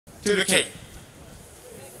to the King.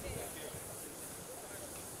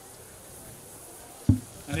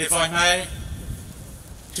 And if I may,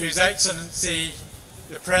 to His Excellency,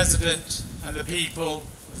 the President and the people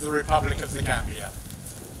of the Republic of the Gambia.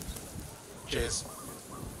 Cheers.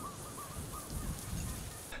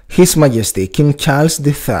 His Majesty King Charles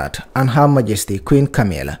III and Her Majesty Queen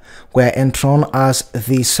Camilla were enthroned as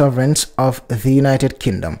the sovereigns of the United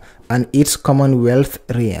Kingdom and its Commonwealth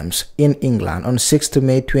realms in England on 6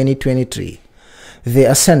 May 2023. They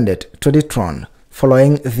ascended to the throne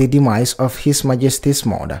following the demise of His Majesty's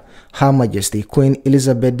mother, Her Majesty Queen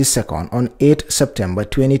Elizabeth II on 8 September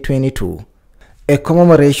 2022. A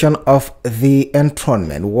commemoration of the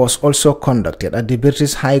enthronement was also conducted at the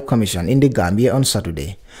British High Commission in the Gambia on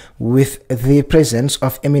Saturday, with the presence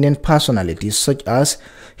of eminent personalities such as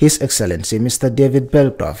His Excellency Mr. David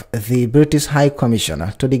Beltoff, the British High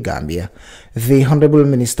Commissioner to the Gambia, the Honourable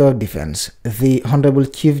Minister of Defence, the Honourable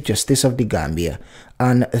Chief Justice of the Gambia,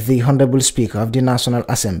 and the Honourable Speaker of the National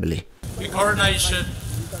Assembly. The coronation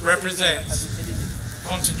represents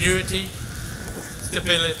continuity,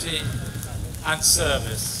 stability, and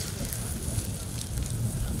service.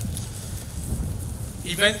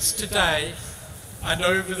 Events today and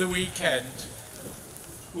over the weekend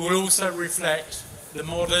will also reflect the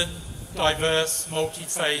modern, diverse,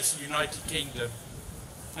 multi-faith United Kingdom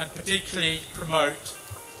and particularly promote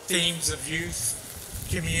themes of youth,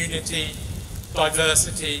 community,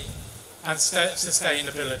 diversity and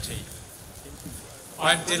sustainability.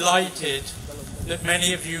 I'm delighted that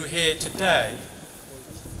many of you here today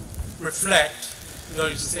reflect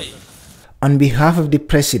those themes. On behalf of the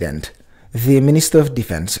President, the Minister of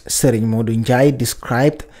Defence, Serigne Modou Njie,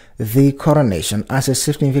 described the coronation as a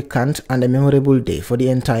significant and a memorable day for the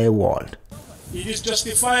entire world. It is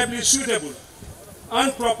justifiably suitable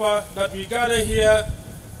and proper that we gather here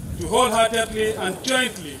to wholeheartedly and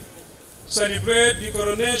jointly celebrate the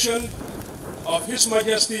coronation of His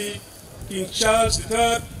Majesty King Charles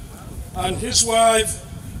III and his wife,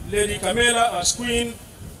 Lady Camilla, as Queen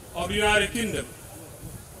of the United Kingdom.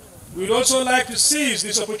 We would also like to seize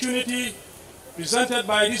this opportunity presented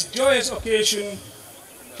by this joyous occasion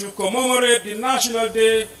to commemorate the National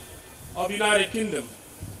Day of the United Kingdom.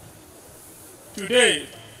 Today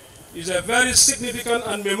is a very significant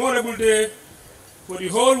and memorable day for the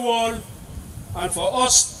whole world and for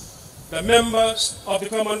us, the members of the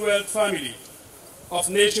Commonwealth family, of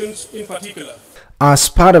nations in particular. As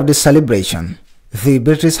part of the celebration, the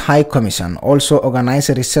British High Commission also organized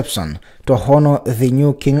a reception to honor the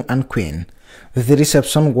new King and Queen. The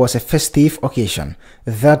reception was a festive occasion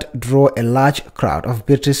that drew a large crowd of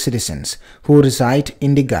British citizens who reside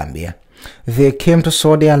in the Gambia. They came to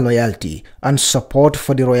show their loyalty and support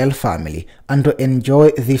for the royal family and to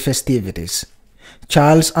enjoy the festivities.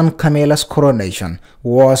 Charles and Camilla's coronation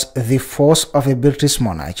was the first of a British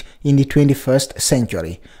monarch in the 21st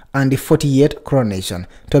century and the 48th coronation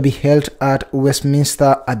to be held at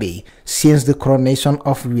Westminster Abbey since the coronation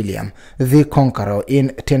of William the Conqueror in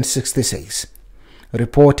 1066.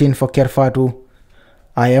 Reporting for Kerr, Fatou,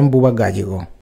 I am Buba Gajigo.